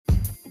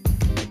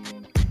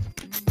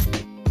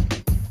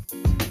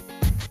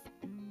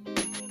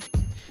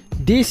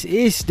This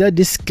is the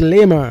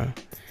disclaimer.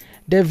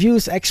 The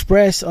views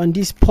expressed on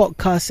this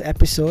podcast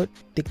episode,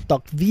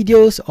 TikTok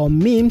videos or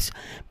memes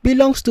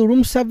belongs to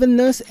Room 7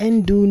 Nurse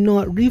and do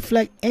not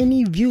reflect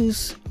any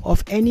views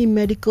of any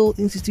medical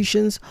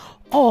institutions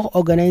or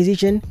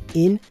organisation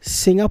in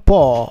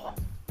Singapore.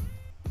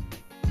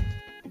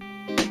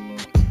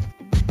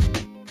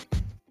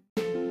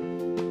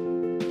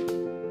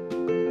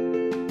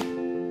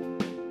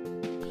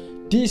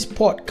 This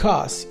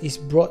podcast is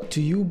brought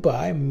to you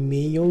by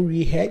Mayo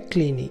Rehab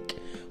Clinic,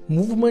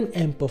 movement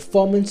and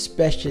performance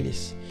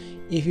specialist.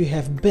 If you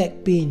have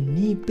back pain,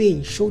 knee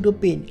pain, shoulder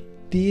pain,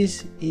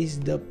 this is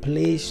the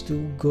place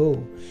to go.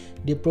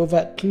 They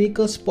provide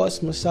clinical sports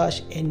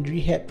massage and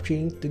rehab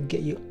training to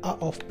get you out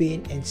of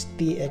pain and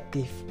stay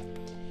active.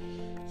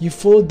 You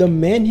follow the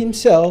man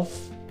himself,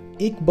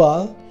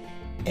 Iqbal,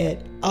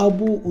 at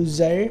Abu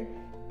Uzair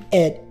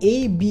at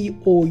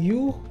abou.uzair.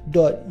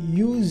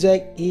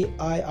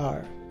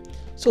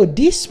 So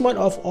this month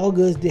of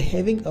August, they're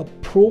having a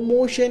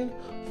promotion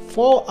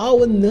for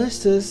our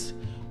nurses,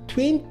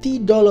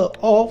 $20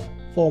 off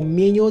for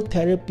manual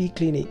therapy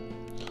clinic.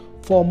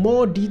 For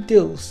more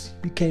details,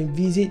 you can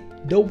visit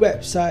the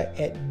website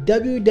at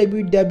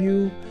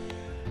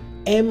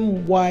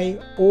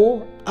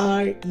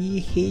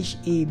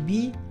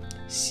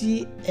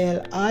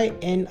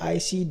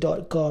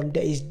www.myorehabclinic.com.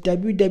 That is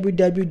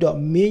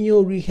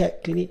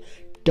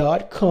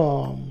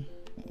www.manualrehabclinic.com.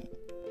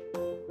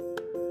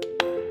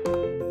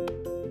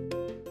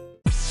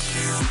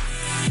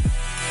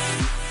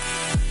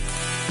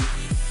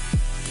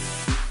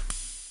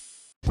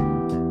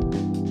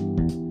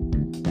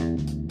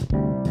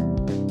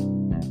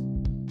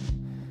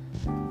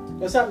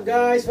 What's up,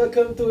 guys?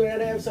 Welcome to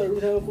another episode of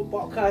Root Health Food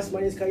Podcast.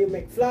 My name is Kayu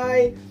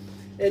McFly,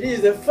 and this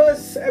is the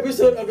first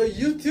episode of the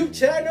YouTube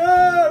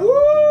channel.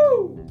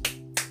 Woo!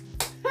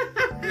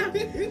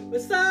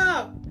 What's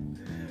up?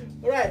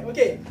 Alright,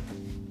 okay.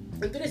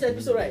 In today's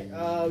episode, right,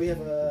 we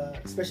have a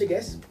special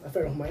guest, a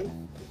friend of mine.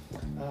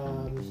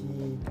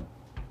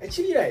 His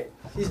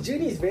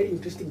journey is very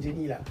interesting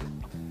journey lah.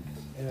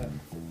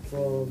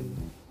 From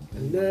a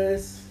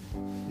nurse,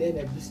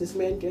 then a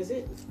businessman, can I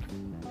say?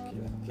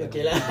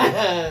 Okay lah.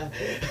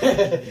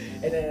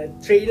 And a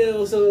trainer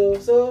also.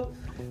 So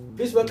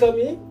please welcome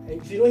me.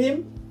 And if you know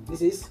him,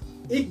 this is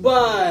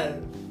Iqbal.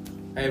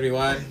 Hi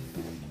everyone,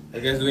 how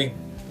you guys doing?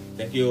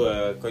 Thank you,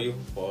 Koyu,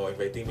 for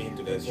inviting me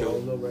to the show.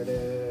 Hello,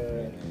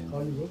 brother.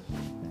 How are you, bro?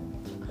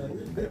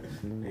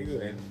 Very good,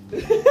 man.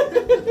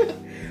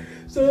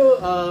 So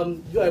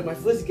you are my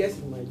first guest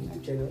in my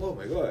YouTube channel. Oh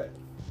my god.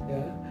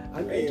 Yeah,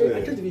 I'm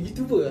trying to be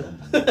YouTuber.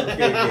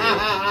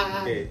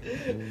 Okay.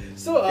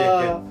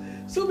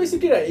 So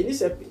basically, right, in this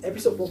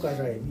episode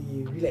podcast, right,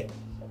 we relax.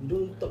 We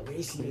don't talk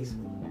very serious.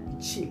 We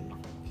chill.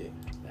 Okay.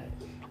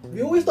 We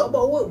always talk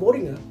about work.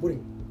 Boring.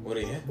 Boring,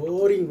 eh?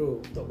 Boring,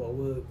 bro. Talk about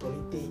work,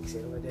 politics,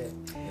 and all that.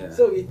 Yeah.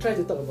 So we try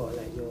to talk about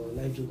like your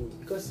life journey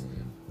because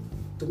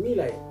to me,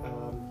 like,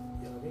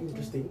 you're very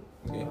interesting.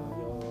 Okay.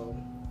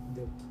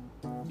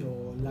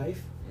 Your life,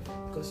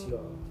 because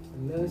you're a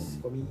nurse,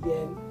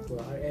 comedian,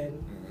 you're RN,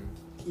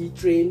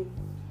 E-train,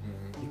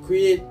 you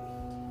quit.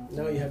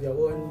 Now you have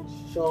your own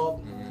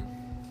shop.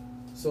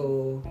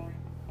 So,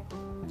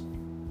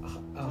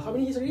 how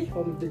many years already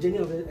from the journey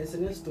of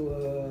SNS to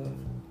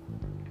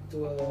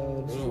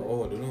Don't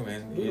know,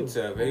 man. It's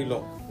very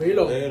long. Very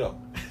long.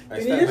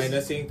 I started my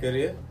nursing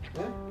career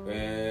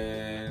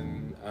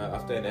when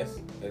after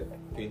NS at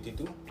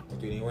 22 or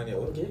 21 years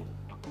old. Okay.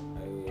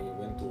 I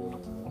went to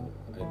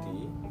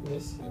ITE.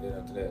 Yes. And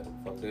then after that,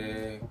 from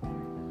there,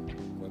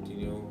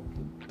 continue.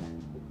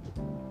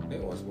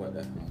 That was what?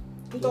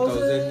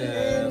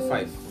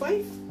 2005.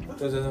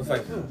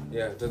 2005.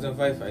 Yeah,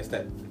 2005 I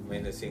start my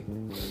nursing.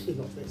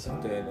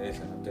 After NS.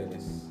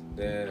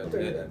 Then after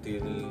that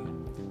until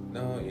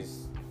now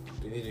is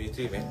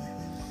 2023, man.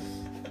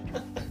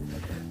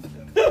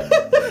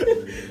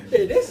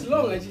 Hey, that's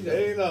long actually.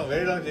 Very long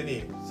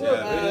journey. So,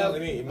 very long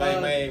journey.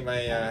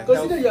 My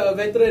consider you are a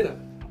veteran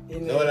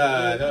No,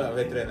 not a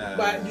veteran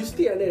But you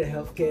still under the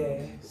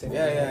healthcare sector.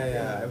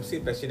 Yeah. I'm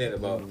still passionate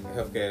about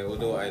healthcare,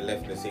 although I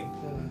left nursing.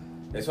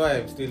 That's why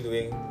I'm still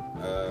doing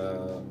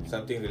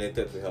something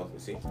related to health, you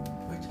see.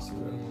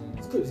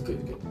 It's good.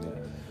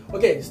 Yeah.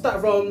 Okay, start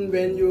from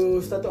when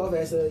you started off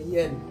as a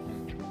EN.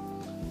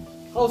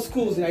 How's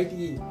schools in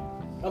ITE?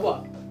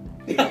 Apa?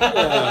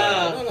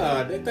 No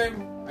lah, that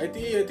time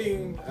ITE, I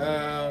think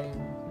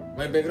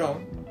my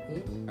background,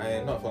 I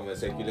am not from a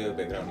secular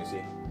background, you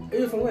see. Are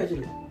you from where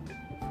actually?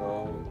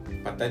 From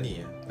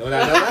Patani. No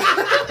lah.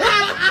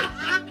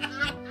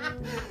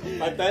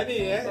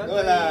 Patani, No.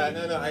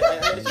 I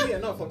actually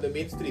am not from the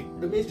mainstream.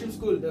 The mainstream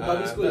school, the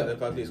public school. Not the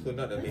public school,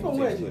 not the mainstream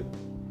from where school.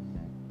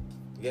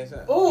 Yes,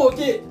 sir. Oh,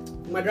 okay.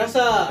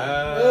 Madrasah.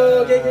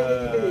 Okay.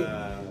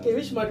 Okay,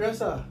 which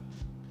madrasah?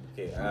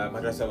 Okay,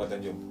 Madrasah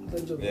Tanjung.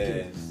 Tanjung. Yes.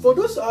 Okay. For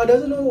those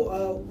doesn't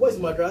know what is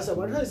madrasah,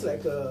 madrasah is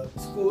like a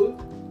school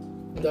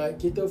that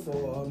cater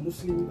for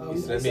Muslim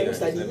Islamic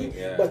study, Islamic,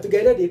 yeah. but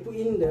together they put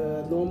in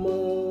the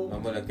normal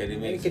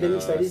academic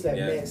studies like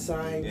yeah. math,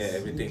 science,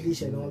 everything.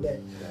 English and all that.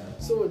 Yeah.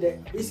 So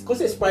that is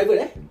considered private,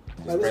 eh?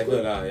 It's private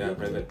school? lah, yeah,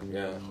 private,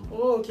 yeah.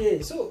 Oh,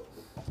 okay. So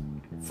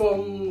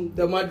from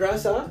the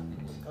madrasah,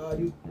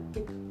 you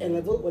took N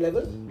level, O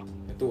level.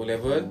 I took O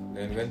level,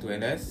 then went to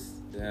NS.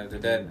 Then after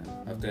that,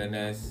 after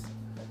NS,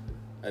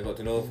 I got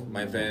to know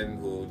my friend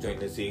who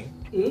joined nursing.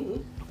 Mm-hmm.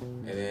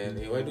 And then,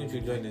 hey, why don't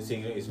you join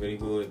nursing? You know, it's very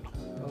good.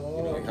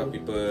 Okay. Help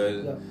people.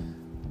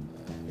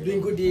 Yeah.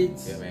 Doing good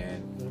deeds. Yeah, man.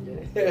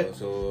 Okay.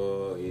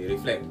 So it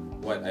reflect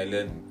what I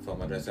learned from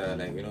madrasah.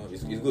 Like,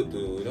 it's good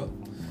to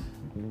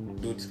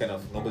do this kind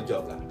of noble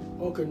job lah.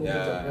 Okay, noble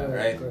Yeah, job.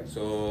 right. Correct.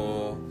 So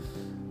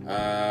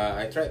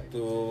I tried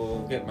to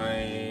get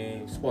my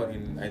spot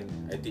in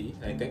ITE,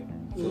 ITEC.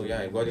 So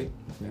yeah, I got it.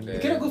 And You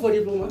cannot go for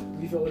diploma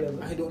with your O level.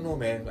 I don't know,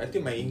 man. I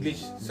think my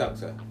English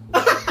sucks.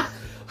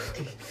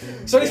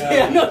 Sorry,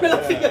 I'm not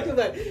laughing at you,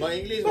 but My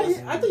English but was.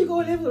 I thought you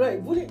got O level, right?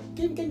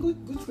 Can go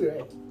through,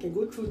 right? Can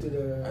go through to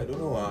the. I don't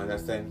know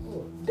last time.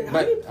 Oh, how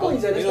But many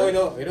points are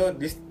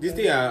this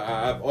thing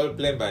are all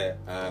planned by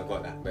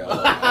God lah. By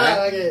Allah,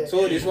 right? Okay.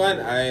 So this one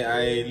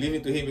I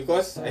leave it to him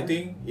because I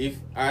think if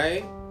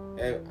I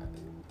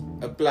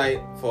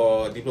applied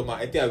for diploma,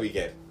 I think I will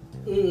get.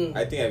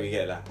 I think I will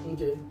get lah.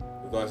 Okay.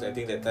 Because I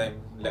think that time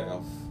lack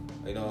of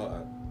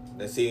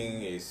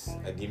nursing is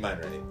a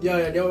demand, right?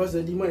 Yeah, there was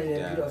a demand in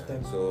that period of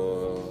time. So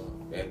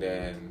and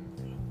then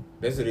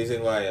that's the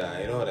reason why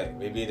like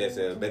maybe there's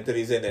a better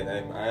reason that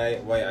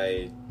why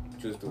I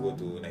choose to go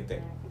to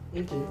NITEC.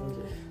 Okay.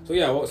 So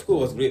yeah,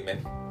 school was great, man.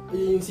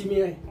 In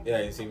Simi, right?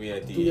 Yeah, in Simi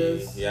ITE. 2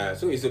 years. Yeah,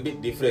 so it's a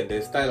bit different. The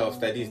style of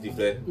study is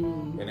different.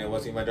 When I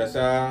was in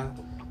madrasah,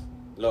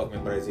 a lot of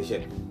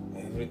memorization.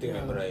 Everything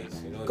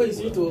memorized, Because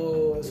you need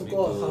to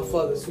so-called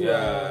hafal the surah,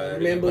 yeah,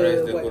 remember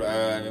memorize the what.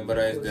 Quran,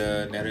 memorize the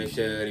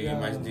narration,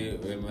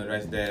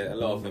 memorize a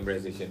lot of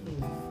memorization.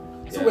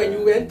 So when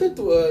you enter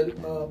to a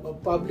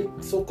public,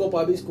 so-called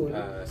public school,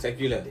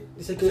 Secular.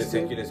 secular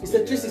school, it's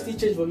a 360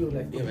 change for you.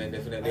 Like, Yeah, man,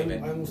 definitely,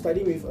 man. I'm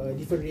studying with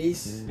different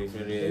race.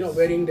 Different You're race. not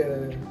wearing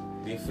the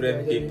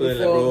Different the people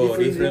lah, uniform,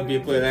 bro. Different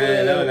people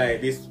lah.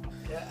 Like this.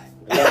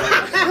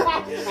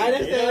 I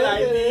understand.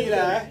 IT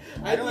lah.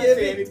 I don't want to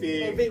say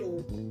anything. A bit,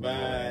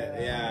 But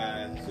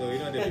yeah, so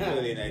the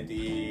people in IT,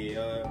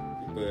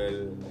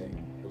 people like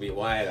a bit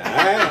wild lah.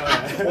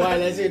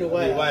 Wild, I say the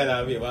wild.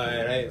 A bit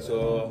wild, right?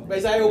 So,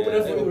 But it's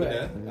eye-opener for you,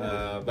 right?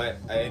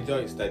 But I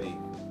enjoyed studying.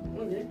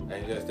 Okay.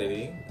 I enjoyed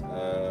studying.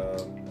 A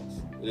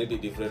little bit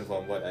different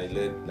from what I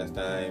learned last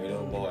time.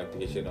 More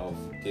application of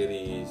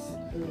theories,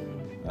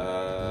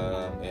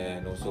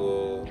 and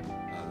also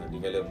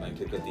develop my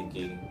critical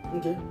thinking.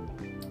 Okay.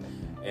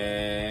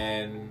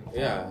 And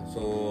yeah,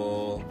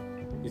 so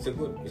it's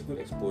good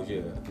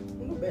exposure.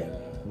 Not bad.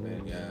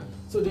 Yeah.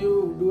 So do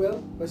you do well?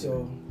 What's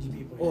your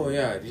GPA point? Oh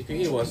yeah,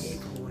 GPA was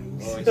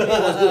good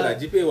lah.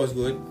 GPA was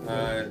good.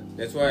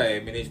 That's why I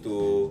managed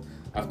to,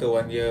 after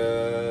 1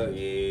 year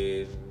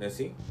in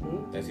nursing,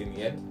 as in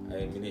the end,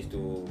 I managed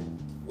to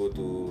go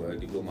to a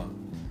diploma.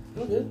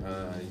 Okay.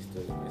 I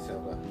registered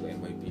myself lah to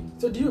NYP.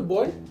 So do you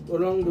bond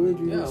along the way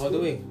during Yeah, all school?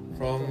 the way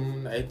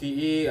from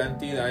ITE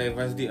until I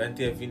advanced deep,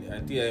 until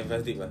I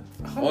advanced deep lah.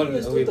 How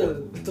many years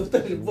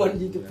total bond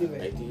you to pay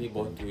back? ITE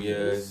bond 2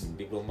 years,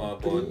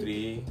 diploma bond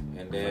 3,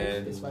 and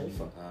then That's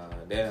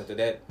 5. then after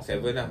that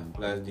 7 lah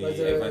plus the Plus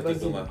advanced advanced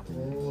diploma.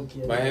 Oh,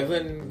 okay. But I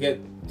haven't get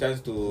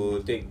chance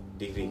to take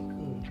degree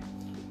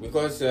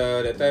because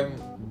that time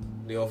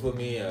they offer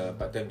me a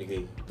part-time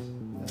degree.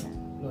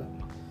 Not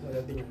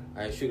that thing.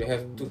 I should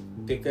have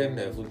taken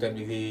a full-time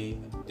degree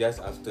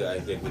just after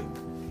I graduate.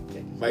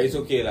 But it's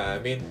okay lah. I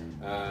mean,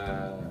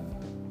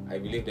 I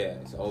believe that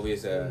it's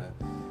always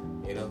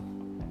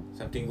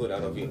something good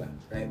out of it lah,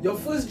 right? Your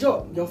first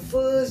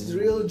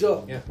real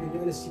job, Yeah. when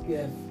you're in the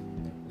CPF.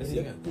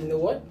 Nursing lah. In the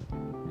what?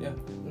 Yeah.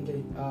 Okay.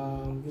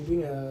 You're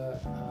doing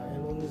an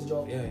wellness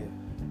job. Yeah.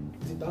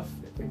 Is it tough?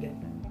 Like that?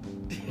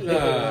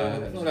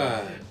 No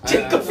lah.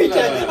 Check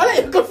confident. I like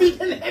your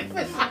confident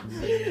level.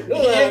 No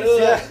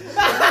lah.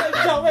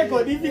 Job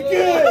got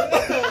difficult.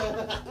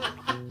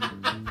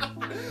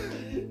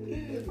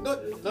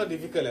 Not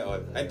difficult at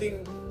all. I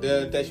think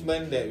the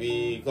attachment that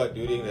we got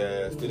during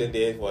the student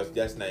days was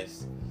just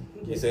nice.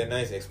 It's a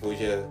nice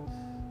exposure.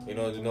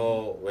 To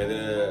know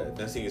whether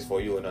nursing is for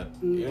you or not.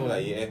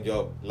 Like EM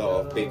job,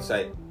 lot of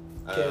bedside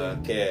care.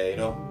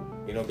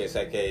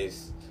 Bedside care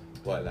is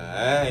what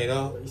lah?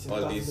 It's a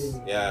All tough this.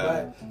 thing.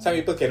 Yeah. Some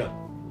people cannot.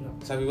 Yeah.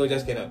 Some people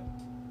just cannot.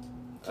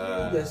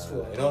 That's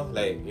true.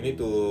 Like you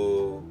need to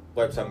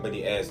wipe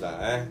somebody ass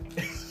lah.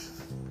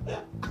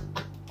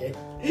 Okay.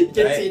 You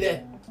can Right. see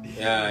that.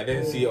 Yeah, and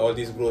then see all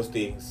these gross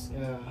things.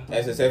 Yeah.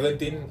 As a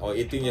 17 or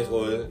 18 years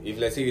old, if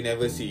let's say you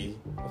never see,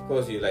 of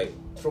course you like,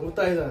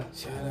 Traumatized lah.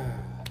 Syala,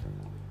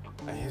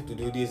 I have to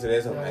do this the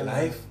rest of my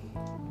life.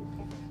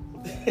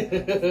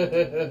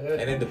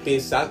 And then the pay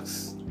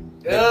sucks.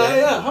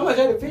 Yeah. How much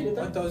I had to pay the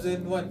time?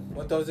 1,001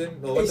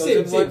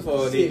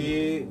 for same.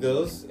 lady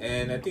girls,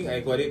 and I think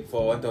I got it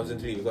for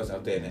 1,003 because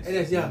after NS.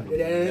 NS, yeah. The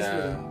NS.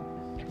 Yeah.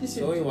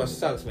 So it was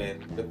sucks,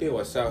 man. The pay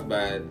was sucks,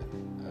 but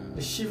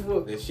the shift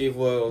work,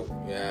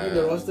 yeah. and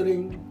the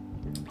rostering.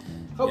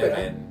 How yeah, bad?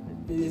 Man.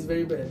 It is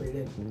very bad back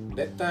then.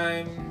 That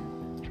time,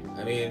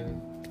 I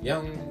mean,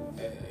 young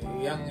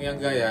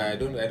guy. I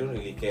don't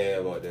really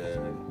care about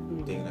the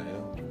thing, you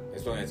know.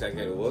 As long as I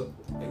get to work,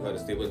 I got a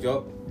stable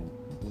job,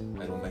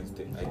 I don't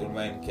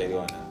mind carry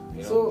on,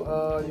 you know.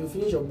 So you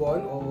finish your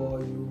bond or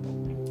you?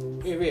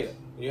 Wait.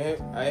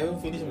 I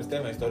haven't finished my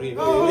story. Sorry.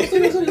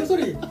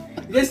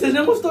 There's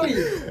another story.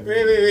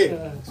 Wait.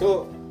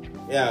 So,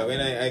 yeah,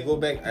 when I go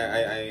back,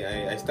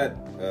 I start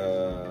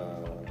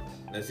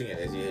nursing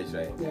at SGH,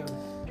 right?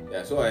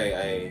 Yeah. So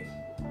I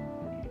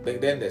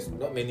back then there's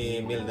not many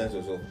male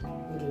nurses also.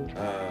 Okay.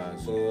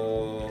 So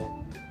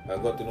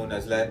I got to know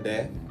Nazlan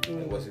there.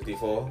 I was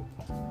 64.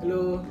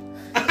 Hello.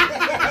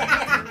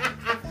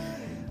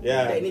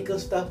 Yeah. Technical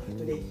stuff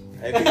today.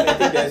 I think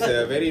there's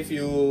very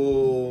few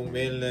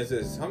male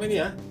nurses. How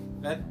many?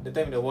 The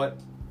time in the ward,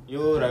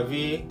 you,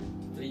 Ravi,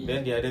 3.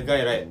 then the other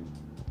guy, right?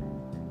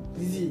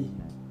 Easy.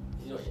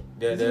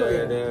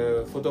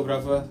 The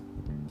photographer.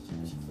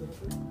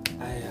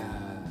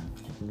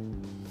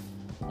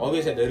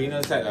 Always at the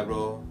renal side lah,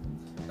 bro.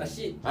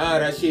 Rashid.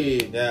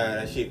 Rashid. Yeah,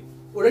 Rashid.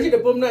 Oh, Rashid the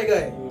perm night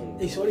guy.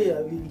 Sorry,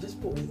 we just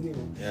spoke his name.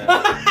 Yeah.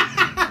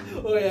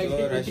 Oh yeah.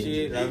 So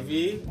Rashid,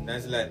 Ravi,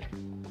 Nazlan.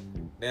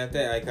 Then after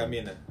that I come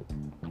in.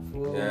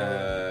 Oh.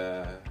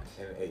 Yeah.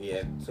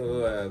 EN.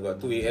 So got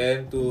 2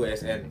 EN, 2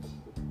 SN.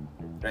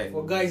 Right.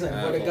 For guys,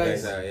 for the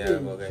guys. Yeah,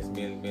 for guys.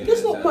 Male.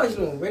 That's not much,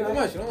 no. Not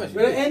much.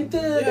 When I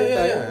enter that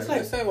time, it's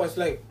like, that time was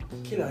like,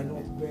 okay lah,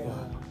 not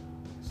bad.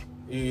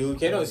 You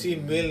cannot see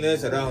male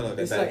nurse around that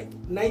it's time.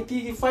 Like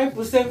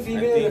 95%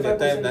 female. I think that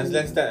time 5%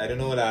 Nazlan start, I don't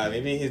know lah.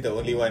 Maybe he's the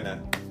only one lah.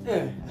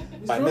 Yeah.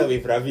 Partner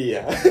with Ravi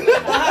lah.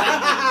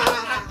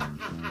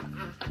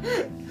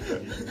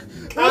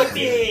 Our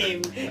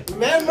team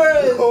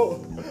members.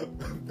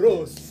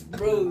 Bros.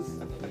 Bros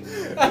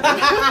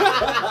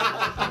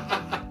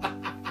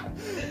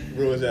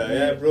lah,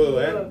 yeah,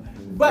 bro.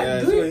 But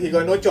yeah, so he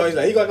got no choice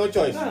lah.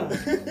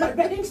 But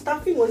back then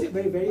staffing, was it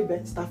very very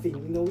bad staffing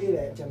in a way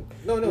that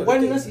no.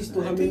 one nurse is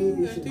to how many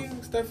patients? I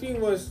think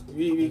staffing was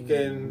we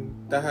can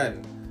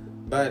tahan,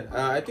 but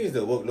I think it's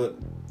the workload.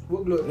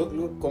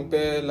 Look,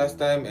 compare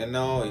last time and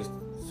now is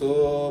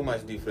so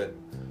much different.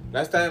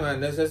 Last time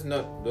nurses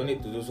don't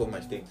need to do so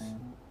much things.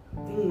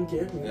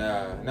 Okay.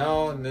 Yeah,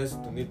 now nurse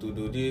need to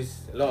do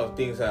this a lot of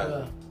things.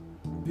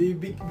 We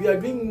are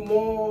doing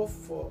more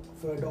for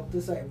the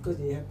doctor side because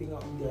they're helping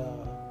out with their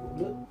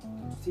workload.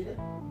 See that?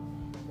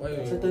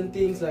 Certain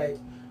things like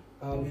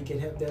we can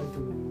help them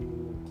to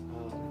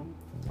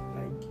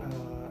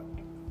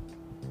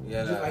give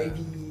IV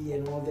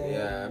and all that.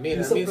 Yeah, I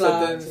mean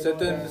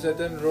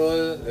certain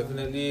role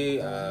definitely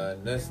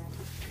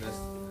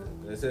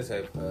nurses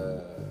have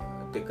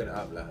taken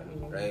up lah,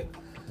 right?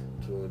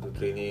 Through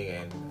training,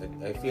 and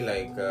I feel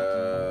like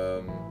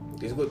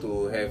it's good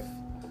to have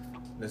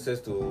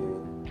nurses to,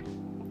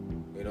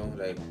 you know,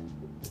 like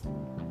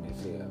let's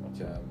say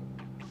macam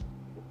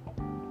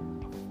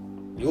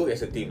you work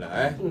as a team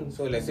lah.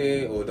 So let's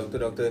say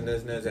doctor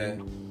nurse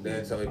then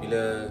sampai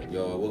bila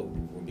your work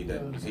will be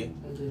done, you see.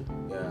 Okay.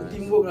 Yeah. The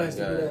teamwork lah.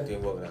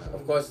 Teamwork lah.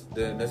 Of course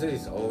the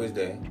nurses is always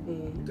there.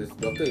 The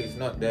doctor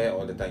is not there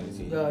all the time, you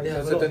see.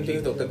 Yeah, so certain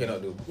things doctor cannot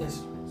do.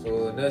 Yes.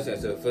 So nurse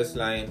as a first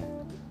line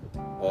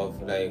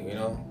of, like, you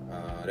know,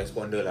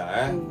 responder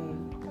lah.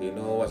 They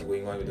know what's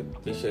going on with the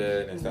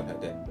patient and stuff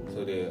like that.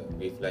 So they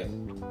with like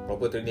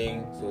proper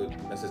training, so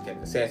nurses can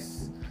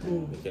assess.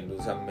 They can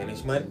do some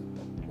management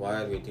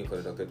while waiting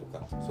for the doctor to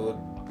come. So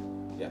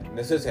yeah,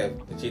 nurses have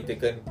actually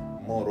taken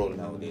more role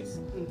nowadays.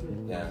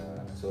 Yeah,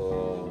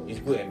 so it's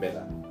good and bad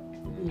lah.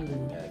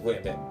 Yeah, good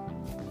and bad.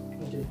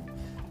 Okay.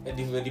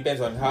 It depends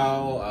on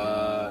how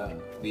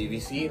we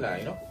see lah,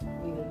 you know.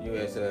 You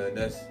as a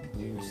nurse,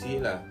 you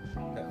see lah.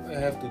 I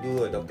have to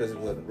do a doctor's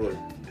role.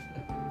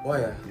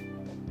 Why?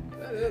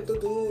 I have to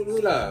do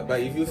lah.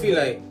 But if you feel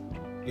like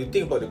you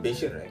think about the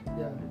patient, right?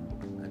 Yeah.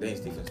 Then it's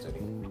different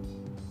story.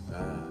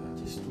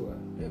 It's true.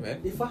 Yeah,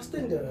 man. They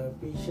fasten the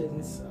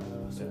patients.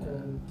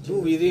 Do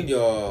within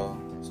your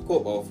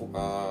scope of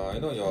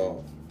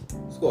your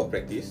scope of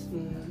practice.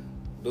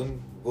 Don't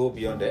go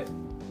beyond that.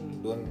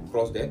 Don't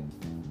cross that.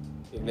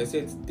 If let's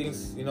say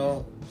things, you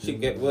know,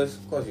 shit get worse,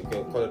 of course you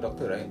can call a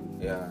doctor, right?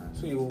 Yeah.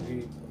 So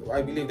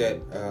I believe that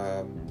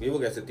we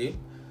work as a team.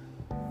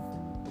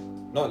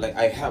 Not like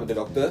I help the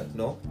doctor.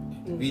 No,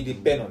 we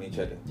depend on each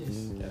other.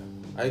 Yes. Yeah.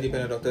 I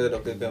depend on doctor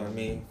depend on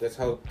me. That's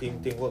how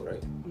team work, right?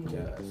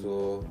 Yeah.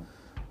 So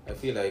I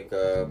feel like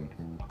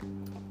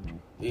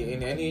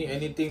in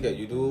anything that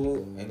you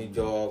do, any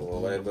job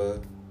or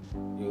whatever,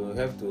 you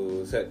have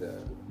to set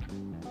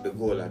the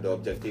goal lah, the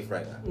objective,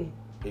 right?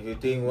 If you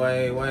think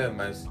why I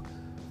must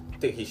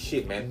take his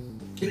shit, man?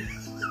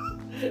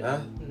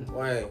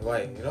 Why?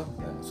 You know?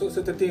 So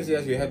certain things,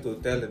 yes, you have to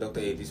tell the doctor,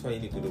 hey, this one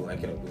you need to do, I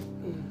cannot do.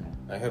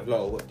 I have a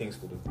lot of things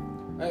to do.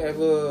 I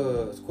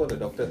ever scolded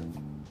the doctor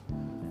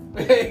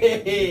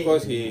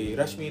because he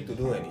rushed me to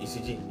do an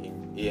ECG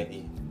in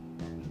A&E.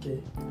 Okay.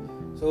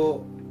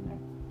 So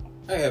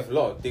I have a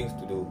lot of things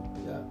to do,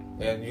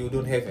 and you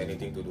don't have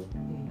anything to do.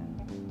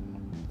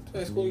 So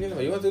I scold him,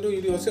 you want to do,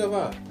 you do yourself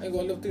ah. I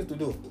got a lot of things to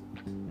do.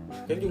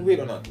 Can you wait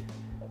or not?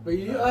 But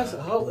you ask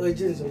how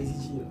urgent is your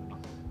ECG?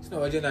 It's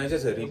not urgent lah, it's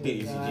just a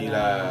repeat ECG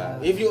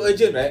lah. If you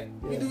urgent, right,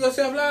 you do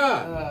yourself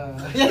lah.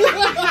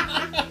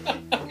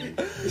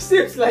 It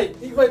seems like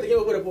Iqbal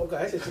taking over the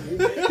podcast actually.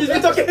 He's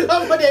been talking a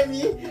lot more than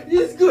me.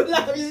 This is good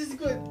lah, this is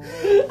good.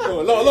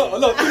 Oh, a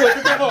lot things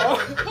to talk about.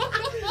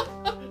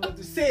 How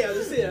to say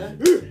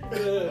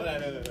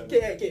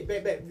Okay,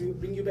 back.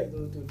 Bring you back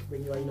to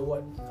when you are in the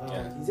ward.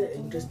 Is there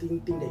an interesting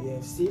thing that you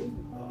have seen,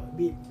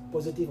 be it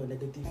positive or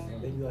negative,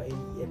 when you are in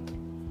EM?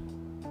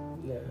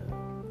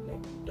 Like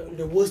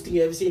the worst thing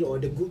you ever seen or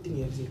the good thing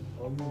you have seen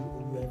or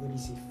you ever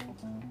received?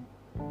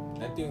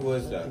 Nothing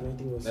worse lah.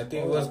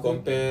 Nothing worse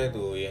compared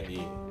to AND.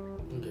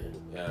 Okay.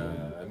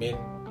 Yeah, I mean,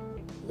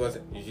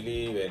 because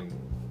usually when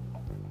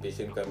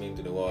patient come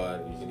into the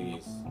ward, usually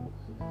it's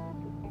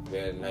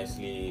well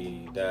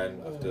nicely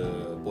done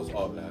after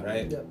post-op lah,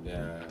 right? Yep.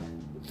 Yeah,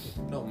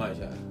 not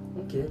much lah.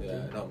 Okay.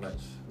 Yeah, not much.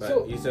 But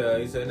So,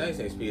 it's a nice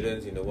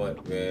experience in the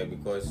ward where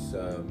because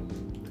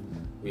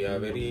we are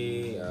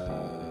very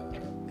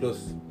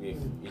close with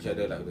each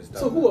other lah, the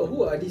staff. So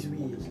who are these we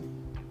actually?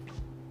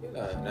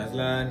 Yeah,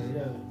 Nazlan.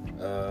 Yeah.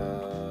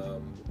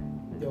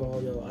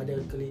 Your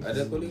other colleagues.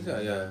 Other colleagues lah,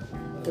 yeah.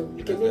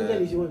 You can name them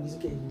if you want. It's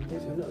okay.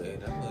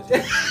 Nama siapa?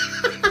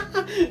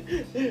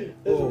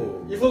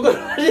 Oh, You forgot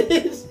about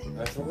this.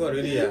 I forgot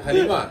already.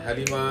 Halimah.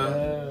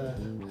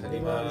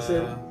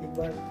 Listen,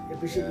 Iqbal,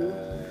 appreciate you.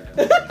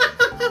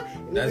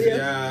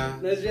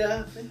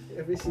 Nazria,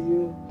 appreciate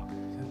you.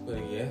 Siapa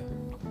lagi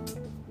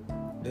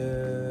The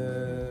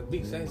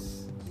big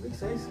size.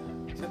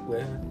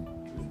 Siapa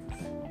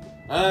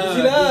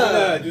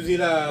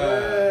Juzila.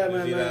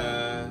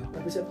 My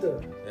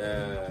preceptor.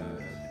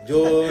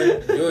 John.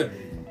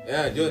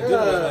 John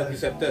was my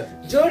preceptor.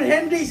 John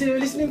Hendricks, if you're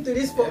listening to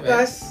this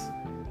podcast,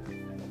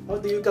 how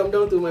do you come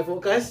down to my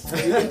podcast?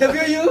 I will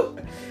interview you.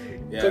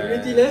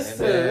 Community nurse.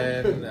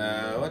 And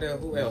then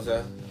who else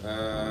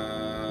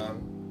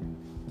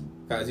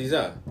Kak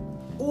Aziza.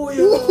 Oh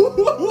yeah.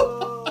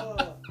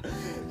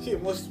 She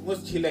most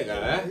chillax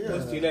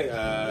most chillax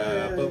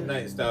perm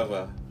night staff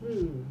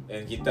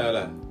and kita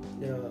lah.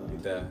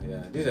 Kita.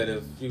 These are the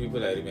few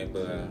people I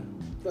remember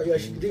But you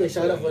are doing a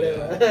shout out for them.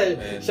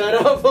 Shout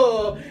out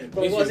for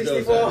from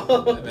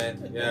 164.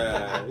 Man.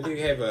 Yeah, we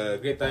have a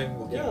great time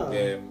working with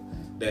them.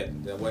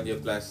 That 1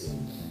 year plus.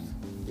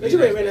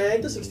 Actually, when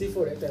I entered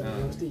 64 that time,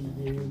 I was still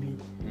in UB.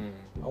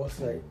 I was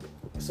like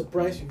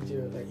surprised with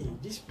the like,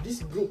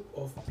 this group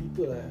of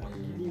people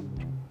really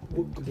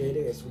work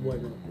together as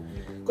one.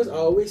 Because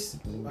I always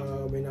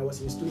when I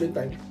was in student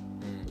time,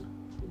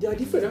 they are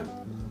different.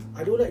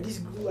 I don't like this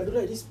group, I don't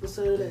like this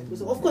person, that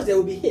person. Of course there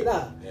will be hate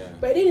lah.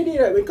 But at the end of the day,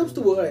 right, when it comes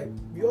to work, right,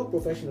 we all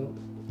professional.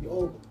 We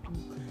all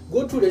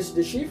go through the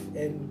shift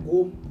and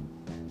go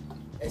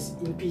as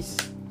in peace,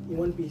 in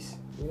one piece,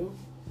 you know.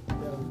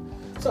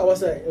 So I was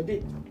like a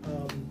bit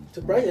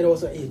surprised, and I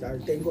was like,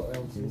 thank God I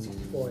was in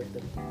 64 at the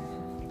time.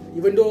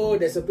 Even though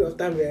there's a period of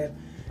time where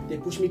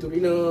they push me to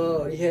Rina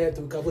or rehab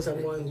to cover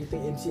someone, you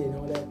take MC and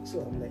all that.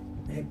 So I'm like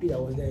happy that I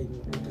was there in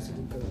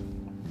Surgical.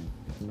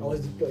 I was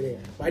deployed there,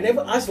 but I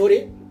never asked for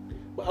it.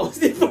 But I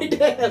was deployed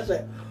there. I was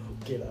like,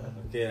 okay lah.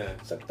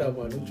 Sakta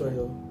mah, no choice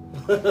though.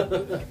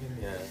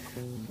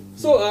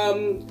 So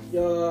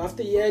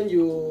after EN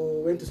you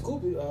went to school,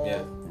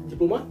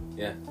 diploma.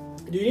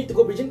 Do you need to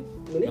go bridging?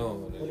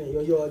 No.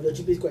 Your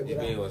GPA is quite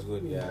good. GPA was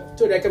good.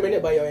 So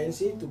recommended by your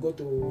NC to go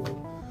to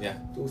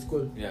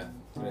school.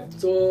 Correct.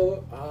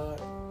 So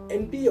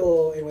NP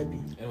or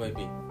NYP?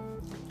 NYP.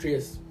 3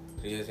 years.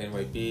 3 years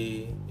NYP.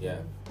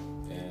 And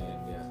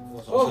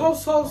how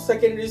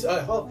secondary?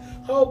 How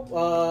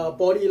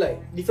poly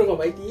like different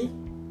from IT?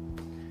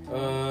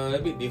 A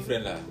bit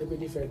different lah. A bit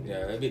different.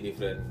 A bit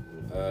different.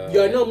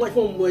 You are now much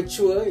more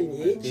mature in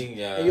age. I think,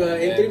 and you are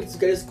entering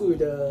together school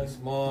with the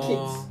more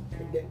kids.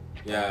 Like that.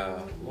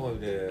 More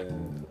of the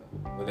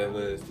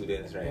whatever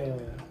students, right?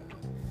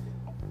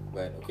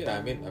 But okay lah.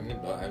 I mean,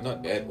 I'm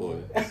not that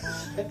old.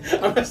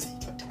 I'm not saying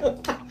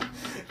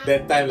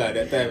that time I'm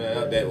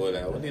not that old.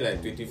 Only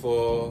like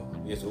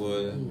 24 years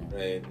old,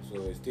 right?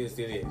 So still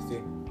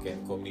can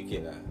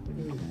communicate lah.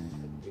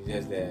 It's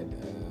just that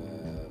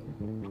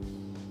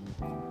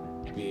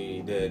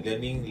the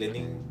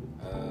learning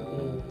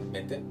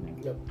method.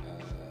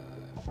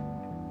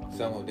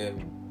 Some of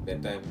them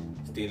that time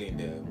still in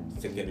the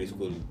secondary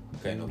school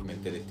kind of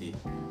mentality.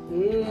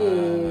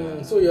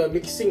 So you are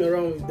mixing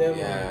around with them.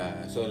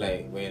 So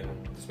like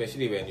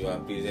especially when you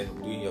are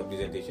doing your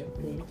presentation.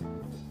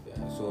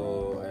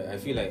 So I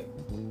feel like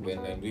when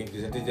I'm doing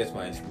presentation, that's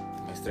my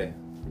strength.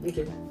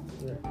 Okay.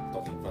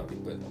 Talking in front of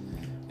people.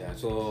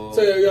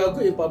 So you are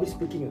good in public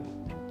speaking.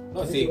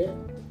 Not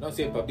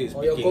say public speaking.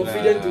 Or you're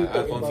confident to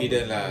talk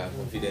confident.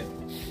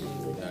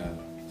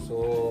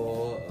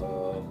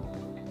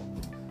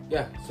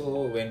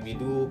 So when we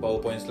do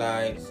PowerPoint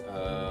slides,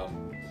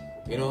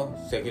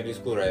 secondary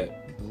school, right?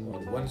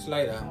 One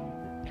slide, a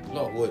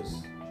lot of words.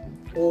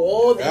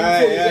 all the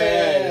info is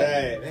there.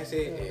 Right. Then I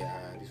say,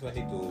 this one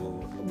need to.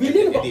 We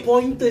learn about edit.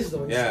 pointers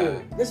though. In Yeah. school.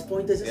 Just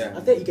pointers. Yeah.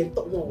 After that you can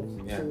talk more.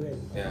 Yeah. So, kan.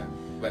 Yeah.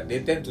 But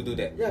they tend to do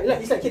that. Yeah, like,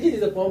 it's like, okay, this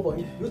is the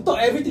PowerPoint. You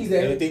talk, everything's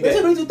there. Everything That's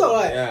there. why don't need to talk,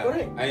 right? Yeah.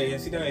 Correct. I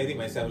sit down and read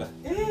myself lah.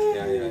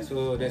 Yeah.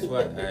 So that's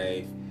what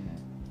I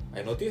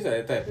noticed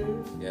at the time.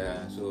 Mm.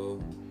 Yeah. So.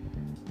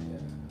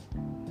 Yeah.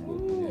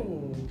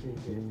 Oh, okay.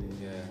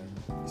 Yeah.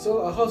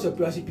 So, how's your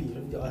PRCP?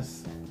 Let me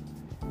ask.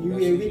 You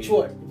PRCP. which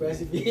ward?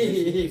 PRCP?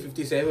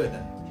 57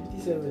 lah.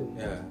 57.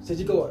 Yeah.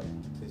 Surgical ward?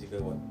 Surgical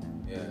ward.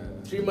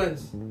 Yeah. 3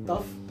 months.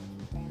 Tough?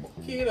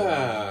 Okay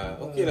lah.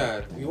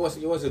 It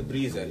was a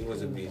breeze. It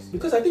was a breeze.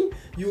 Because I think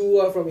you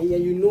are from India,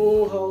 you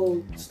know how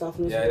staff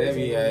knows. Yeah. Then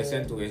I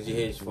sent to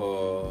SGH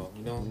for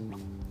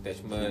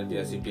attachment,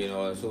 PRCP and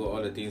all. So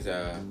all the things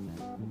are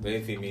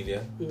very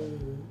familiar.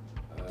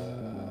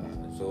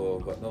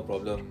 So got no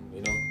problem,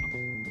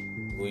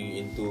 going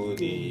into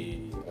the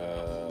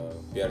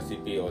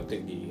PRCP or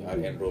take the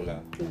RN role lah.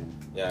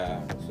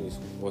 Yeah, so it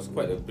was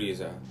quite a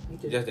breeze lah.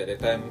 Okay. Just at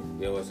that time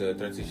there was a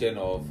transition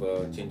of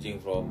changing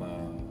from a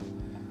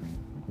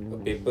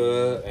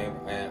paper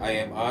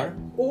IMR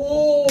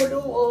Oh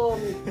no,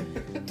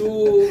 to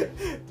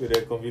to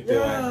the computer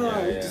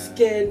one. to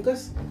scan.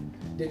 Because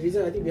the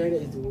reason I think behind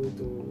that is to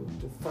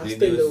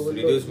fasten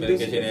reduce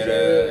medication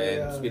error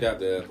and speed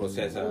up the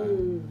process lah.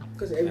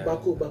 Because every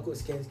barcode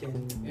scan.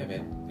 Yeah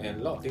man,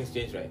 and a lot of things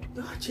change, right?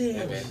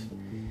 Change. Yeah man.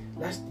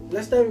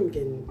 Last time we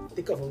can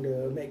take out from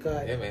the Mac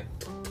card. Yeah man.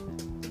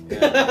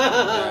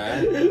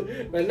 Yeah.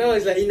 But now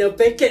it's like in a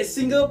packet,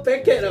 single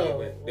packet.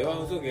 That one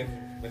also get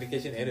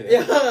medication error.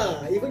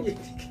 Yeah, even you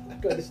I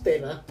don't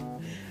understand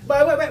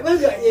But when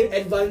we are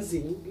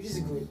advancing, which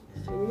is good.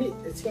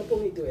 Singapore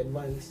need to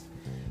advance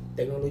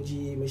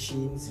technology,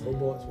 machines,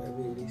 robots,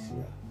 whatever it is.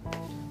 Yeah.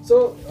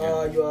 So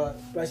your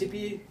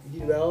PRCP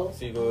did well.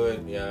 See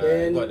good. Yeah.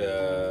 Then, I got the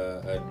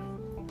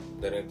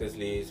director's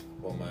list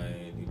for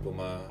my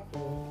diploma.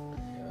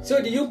 So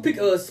did you pick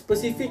a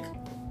specific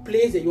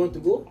place that you want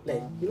to go?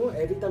 Like,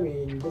 every time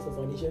you go for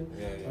foundation,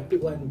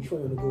 pick one, which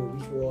one you want to go,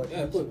 which ward?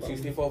 Yeah, I put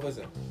 64 first.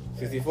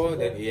 64,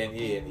 then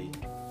A&E.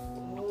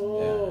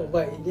 Oh,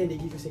 but in the end they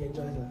give you second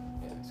choice.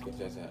 Yeah, second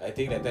choice. I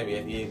think that time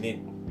A&E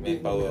need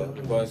manpower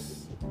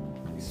because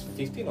it's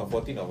 15 or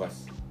 14 of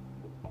us.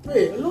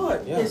 Wait, a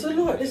lot. Yeah. There's a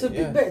lot. There's a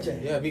big batch.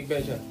 Yeah, big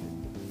batch.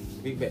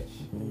 Big batch.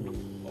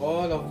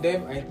 All of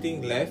them I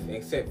think left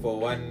except for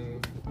one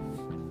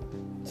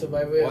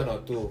Survivor. One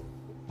or two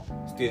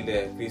still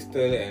there.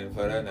 Crystal and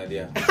Farah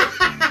Nadia.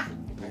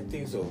 I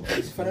think so.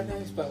 Is Farah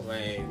Nadia is part of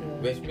my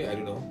batchmate? I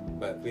don't know.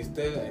 But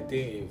Crystal, I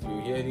think if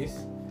you hear this,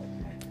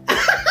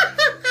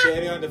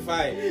 carry on the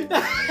fight.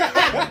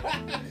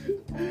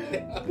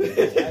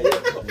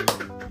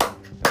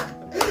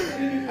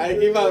 I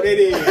give up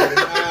already.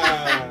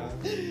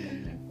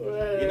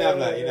 Enough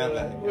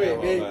lah.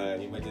 Wait.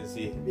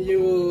 Emergency.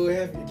 You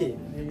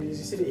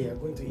said that you're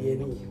going to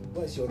A&E.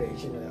 What's your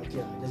reaction? Like,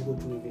 okay, just go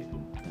through with it.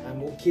 I'm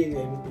okay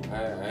with everything.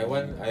 I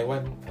want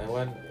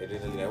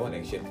adrenaline. I want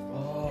action.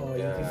 Oh,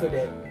 you prefer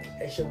that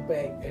action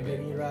pack,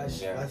 adrenaline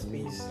rush, fast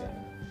pace. Yeah.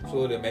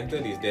 So the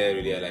mental is there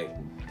really.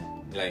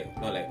 Like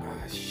not like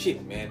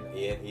shit man,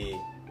 A&E.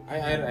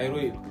 I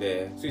wrote it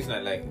there. So it's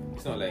not like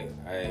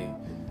I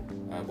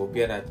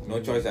bopian lah, no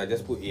choice. I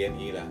just put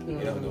A&E lah.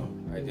 No.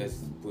 I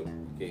just put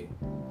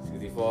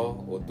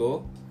 64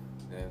 auto,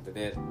 then after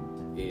that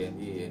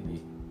A&E.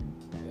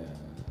 Yeah.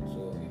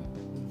 So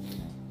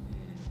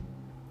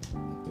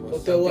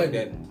Hotel one.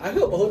 I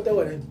heard Hotel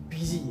one is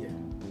busy.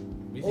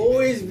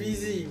 Always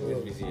busy.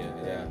 Always busy.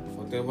 Yeah.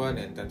 Hotel one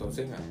and Tan Tock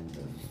Seng.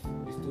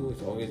 These two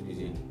is always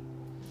busy.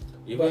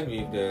 Even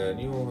with the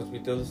new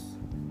hospitals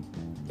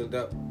built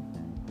up,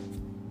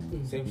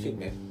 same shit,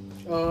 man.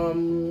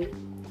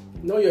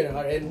 Now you're an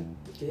RN,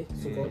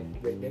 so-called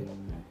back then,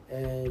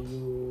 and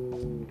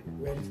you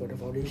went for the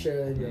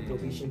foundation, your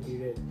probation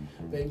period.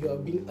 When you are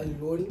being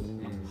alone,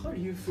 how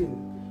do you feel?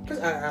 Because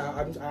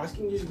I'm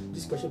asking you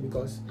this question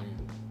because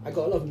I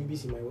got a lot of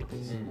newbies in my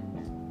workplace.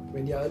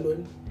 When they are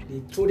alone,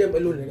 they throw them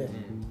alone like that,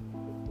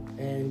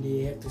 and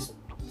they have to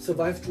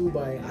survive through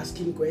by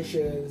asking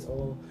questions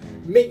or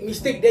make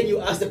mistake. Then you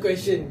ask the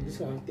question,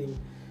 this kind of thing.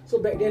 So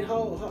back then,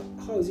 how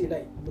is it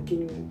like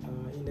working in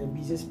the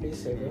business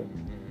place ever,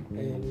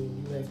 and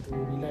you have to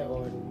rely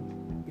on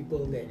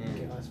people that you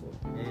can ask for?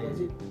 What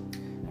is it?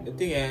 The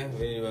thing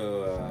when you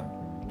are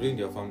doing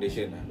your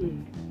foundation,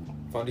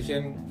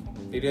 foundation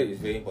period is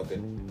very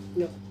important.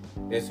 Yeah.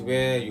 That's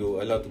where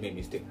you allowed to make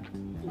mistake.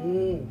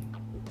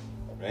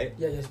 Right?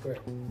 Yeah, yes,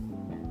 correct.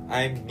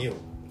 I'm new.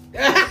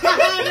 I'm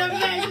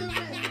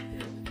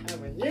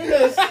a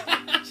newness.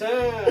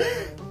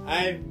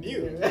 I'm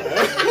new.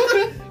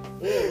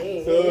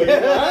 So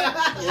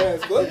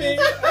it's good.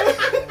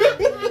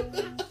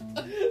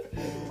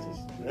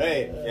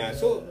 Right. Yeah.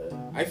 So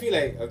I feel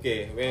like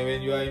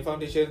when you are in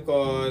foundation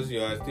course,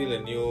 you are still a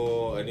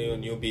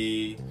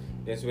newbie.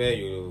 That's where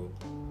you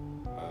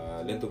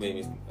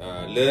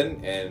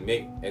learn and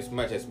make as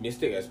much as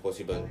mistake as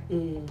possible.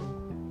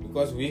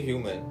 Because we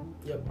human,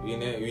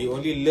 we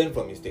only learn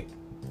from mistake.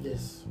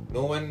 Yes.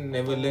 No one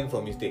never learn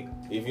from mistake.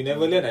 If you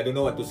never learn, I don't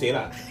know what to say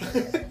lah.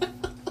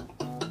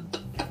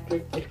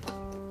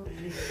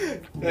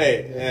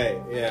 Right,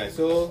 yeah.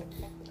 So,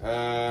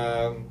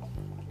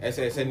 as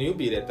a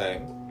newbie that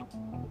time,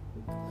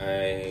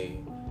 I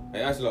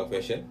asked a lot of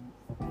questions.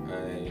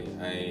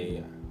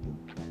 I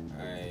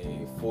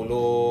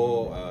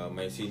follow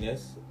my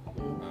seniors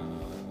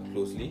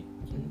closely,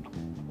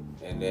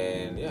 and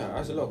then I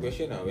ask a lot of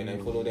questions when I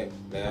follow them.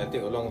 Then I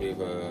take along with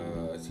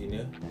a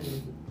senior,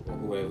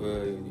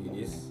 whoever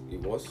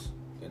it was,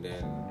 and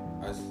then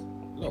ask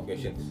a lot of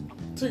questions.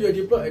 So you're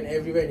deployed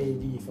everywhere in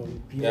AD,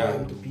 from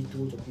P1 to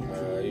P2 to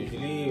P3.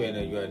 Usually when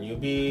you are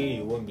newbie,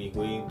 you won't be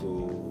going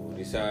to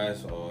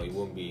research, or you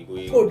won't be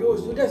going.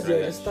 So that's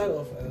the style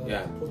of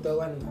Hotel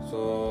 1.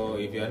 So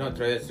if you are not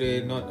triage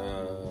trained, not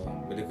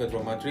medical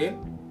trauma trained,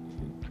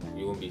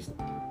 you won't be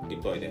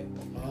deployed there.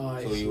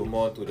 So you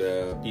more to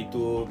the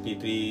P2,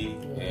 P3,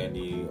 and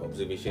the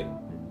observation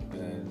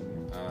and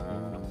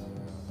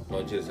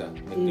lodges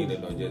maintain the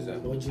lodges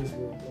Lodges.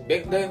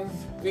 Back then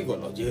we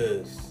got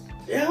lodges.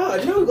 Yeah,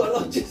 now we got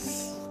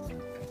lodges.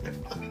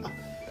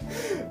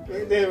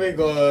 Back then we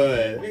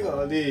got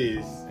all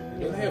this.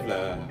 Don't have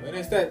lah. When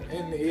I start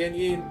in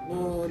A&E,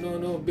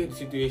 no bed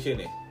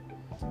situation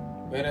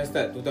When I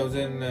start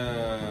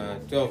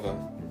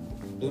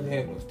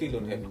 2012 still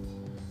don't have.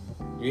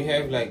 We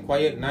have like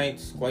quiet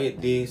nights, quiet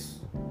days.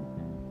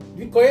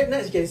 With quiet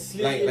nights you can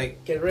sleep,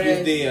 like can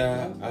rest. Tuesday,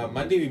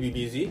 Monday we be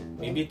busy,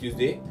 maybe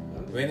Tuesday,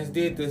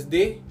 Wednesday,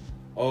 Thursday,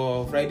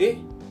 or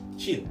Friday,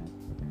 chill.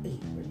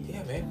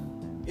 Yeah man,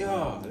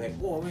 like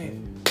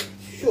man,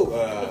 shook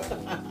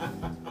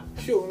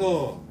shook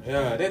no.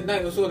 That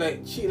night also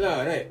like chill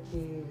lah, right?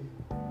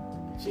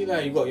 Chill lah,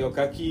 you got your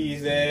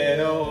kakis there,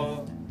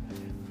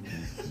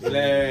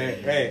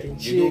 relax, right?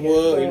 You do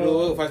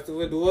work, faster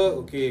do work,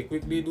 okay,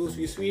 quickly do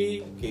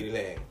sweet, okay,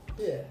 relax.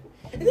 Yeah,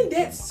 I think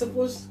that's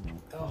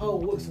how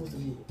work supposed to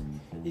be.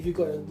 If you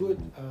got a good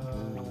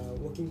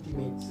working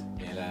teammates,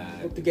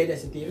 work together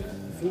as a team,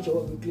 finish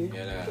your work quickly.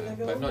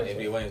 But not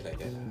everyone is like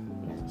that.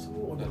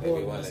 So Not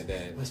everyone like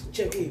that. Must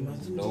check,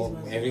 must do No,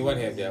 this,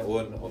 everyone have their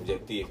own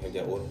objective, have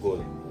their own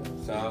goal.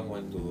 Some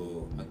want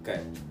to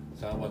angkat,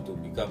 some want to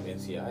become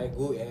NC. I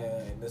go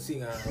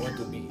nursing, I want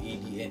to be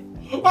ADN.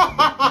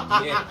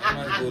 ADN, I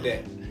must go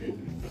there.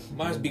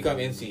 Must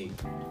become NC.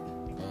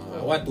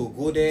 I want to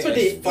go there so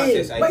as fast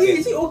as I but can.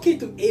 is it okay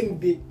to aim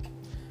big?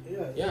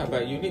 Yeah,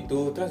 but you need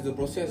to trust the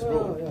process,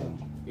 bro. Yeah.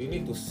 You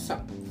need to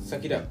suck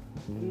it up.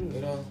 You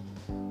know,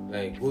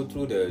 like go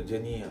through the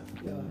journey.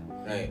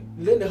 Right.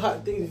 Learn the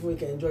hard things before you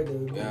can enjoy the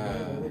good.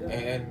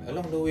 And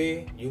along the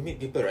way, you meet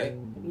people, right?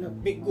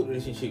 Make good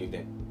relationship with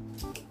them.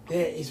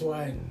 There is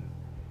one.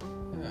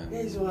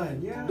 There is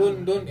one. Yeah.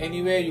 Don't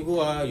anywhere you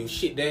go, you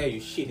shit there, you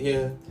shit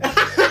here.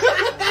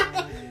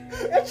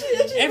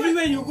 actually,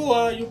 everywhere you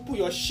go, you put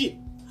your shit.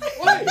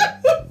 Why?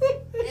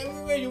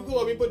 Everywhere you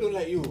go, people don't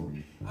like you.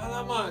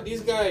 Alamak,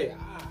 this guy.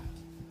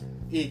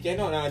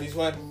 Cannot this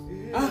one.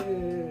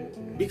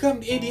 Become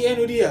ADN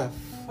already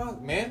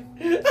Fuck, man.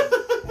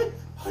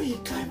 How you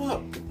climb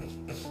up?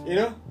 You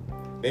know?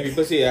 Then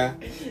people say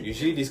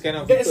usually this kind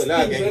of people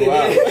can go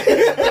out.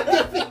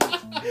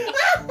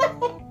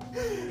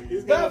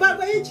 This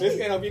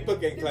kind of people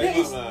can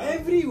climb up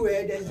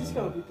everywhere there's this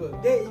kind of people.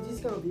 There is this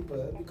kind of people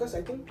because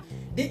I think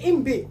they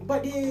aim big,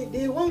 but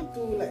they want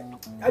to, like,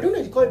 I don't know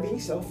if you call it being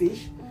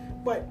selfish,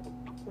 but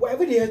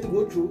whatever they have to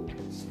go through,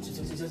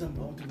 just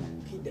about to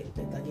hit that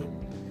target.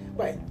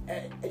 But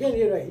at the end of the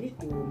day, right, you need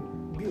to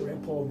build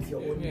rapport with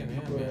your own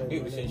people.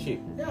 Build relationship.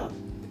 Yeah.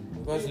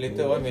 Because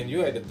later on when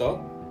you're at the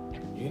top,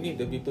 you need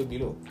the people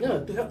below.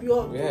 Yeah, to help you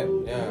out.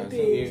 So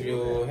if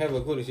you have a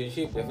good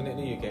relationship,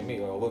 definitely you can make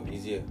your work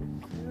easier.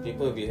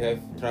 People will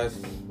have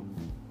trust,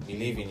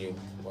 believe in you.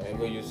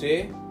 Whatever you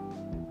say,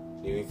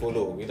 they will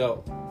follow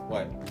without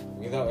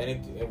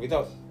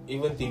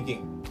even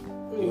thinking.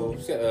 You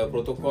set a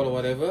protocol or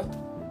whatever.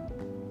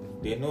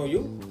 They know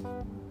you.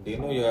 They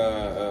know you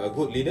are a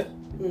good leader.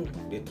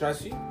 They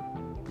trust you.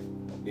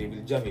 They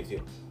will jump with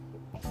you.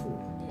 So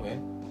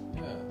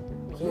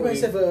you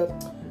must have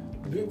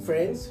good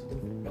friends,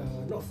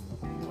 not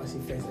say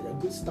friends, like a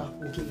good staff,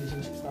 working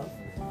relationship staff.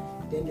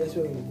 Then that's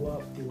when you go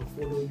up, they will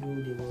follow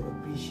you, they will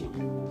appreciate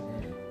you,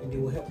 and they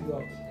will help you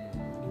out.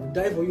 They will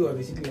die for you,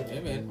 basically.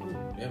 Yeah, man.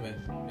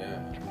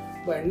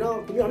 But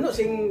now, to me, I'm not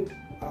saying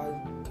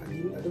I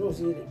don't know,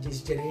 saying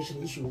this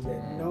generation issue.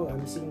 That now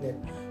I'm seeing that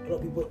a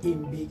lot of people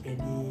aim big and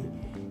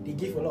they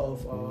give a lot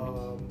of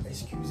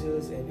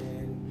excuses and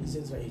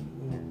reasons like, I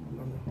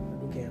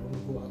don't care, I want to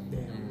go out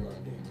there,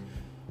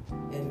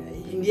 And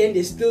in the end,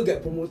 they still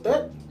get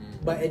promoted,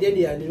 but at the end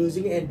they are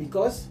losing end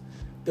because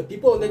the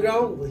people on the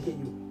ground will hate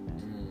you.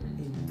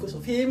 Because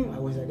of him, I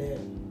was like that.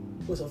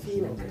 Because of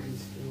him, I was like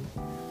this. I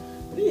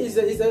think it's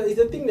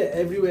the thing that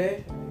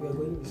everywhere we are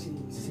going to see.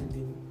 It's the same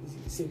thing. It's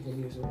the same for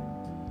me also.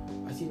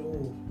 I see,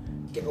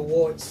 get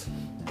awards.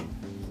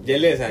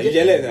 Jealous You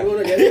jealous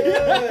No,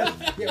 jealous.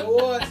 Get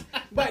awards.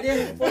 But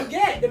they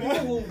forget the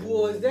people who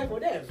was there for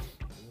them.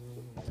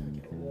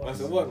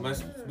 Must award,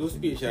 must do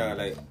speech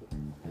like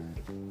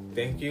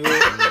Thank you.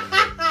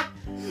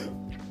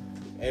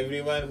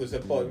 Everyone who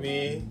support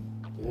me,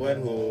 the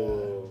one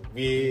who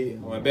be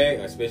on my back,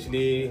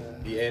 especially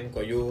DN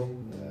Koyum.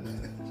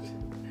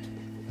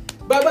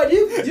 But do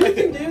you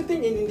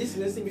think in this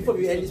nursing, before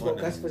we end this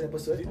podcast first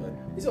episode,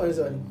 this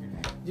one.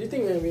 Do you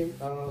think when we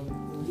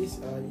in this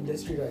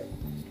industry, right?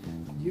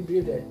 Do you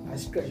believe that I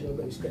scratch your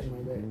back, you scratch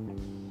my back,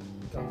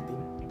 kind of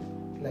thing?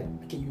 Like,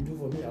 okay, you do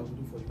for me, I will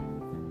do for you.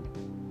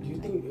 Do you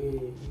think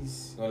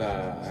is? No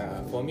lah.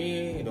 For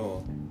me,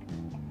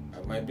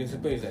 my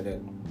principle is like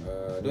that.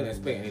 Don't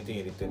expect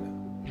anything in return lah.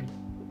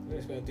 Don't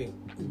expect anything.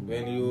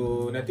 When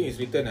nothing is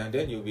written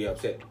then you'll be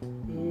upset.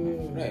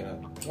 Right?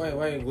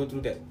 Why go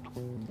through that?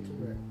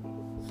 Right.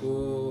 So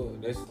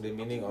that's the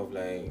meaning of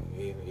like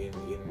in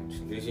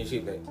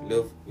relationship, like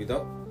love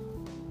without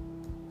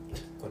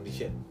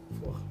condition.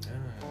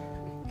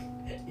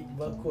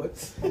 Iqbal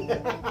quotes.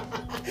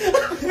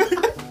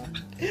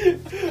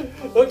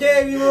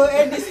 Okay, we will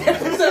end this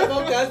episode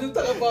podcast. We'll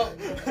talk about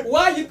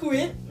why you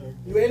quit.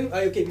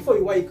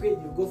 Before why you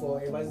quit, you go for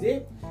advanced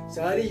day.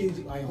 Sehari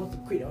I want to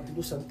quit, I want to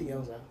do something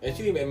else.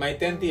 Actually, at my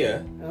 10th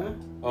year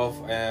of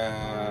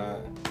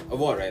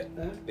award, right?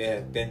 They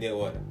have 10-year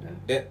award.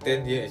 That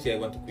 10th year, actually, I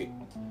want to quit.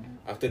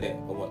 After that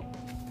award.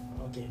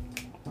 Okay.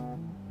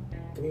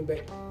 Coming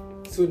back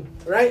soon.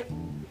 Alright?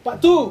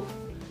 Part 2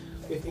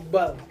 with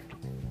Iqbal.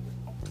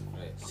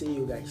 Right. See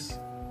you guys.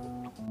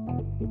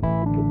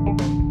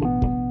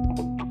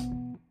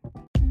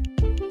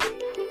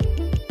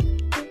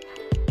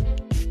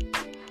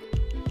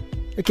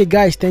 Okay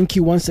guys, thank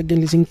you once again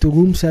listening to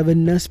Room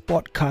 7 Nurse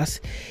Podcast.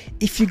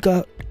 If you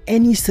got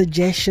any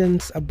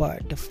suggestions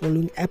about the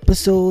following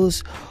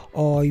episodes,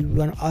 or you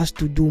want us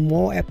to do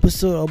more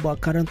episodes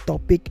about current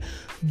topic,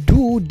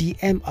 do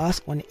DM us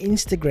on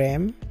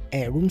Instagram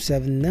at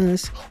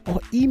Room7Nurse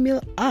or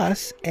email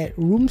us at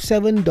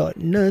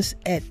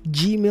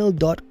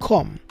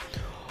room7.nurse@gmail.com.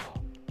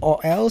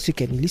 Or else you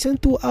can listen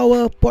to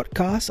our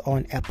podcast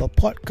on Apple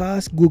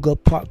Podcasts, Google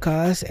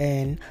Podcasts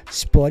and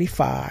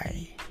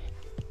Spotify.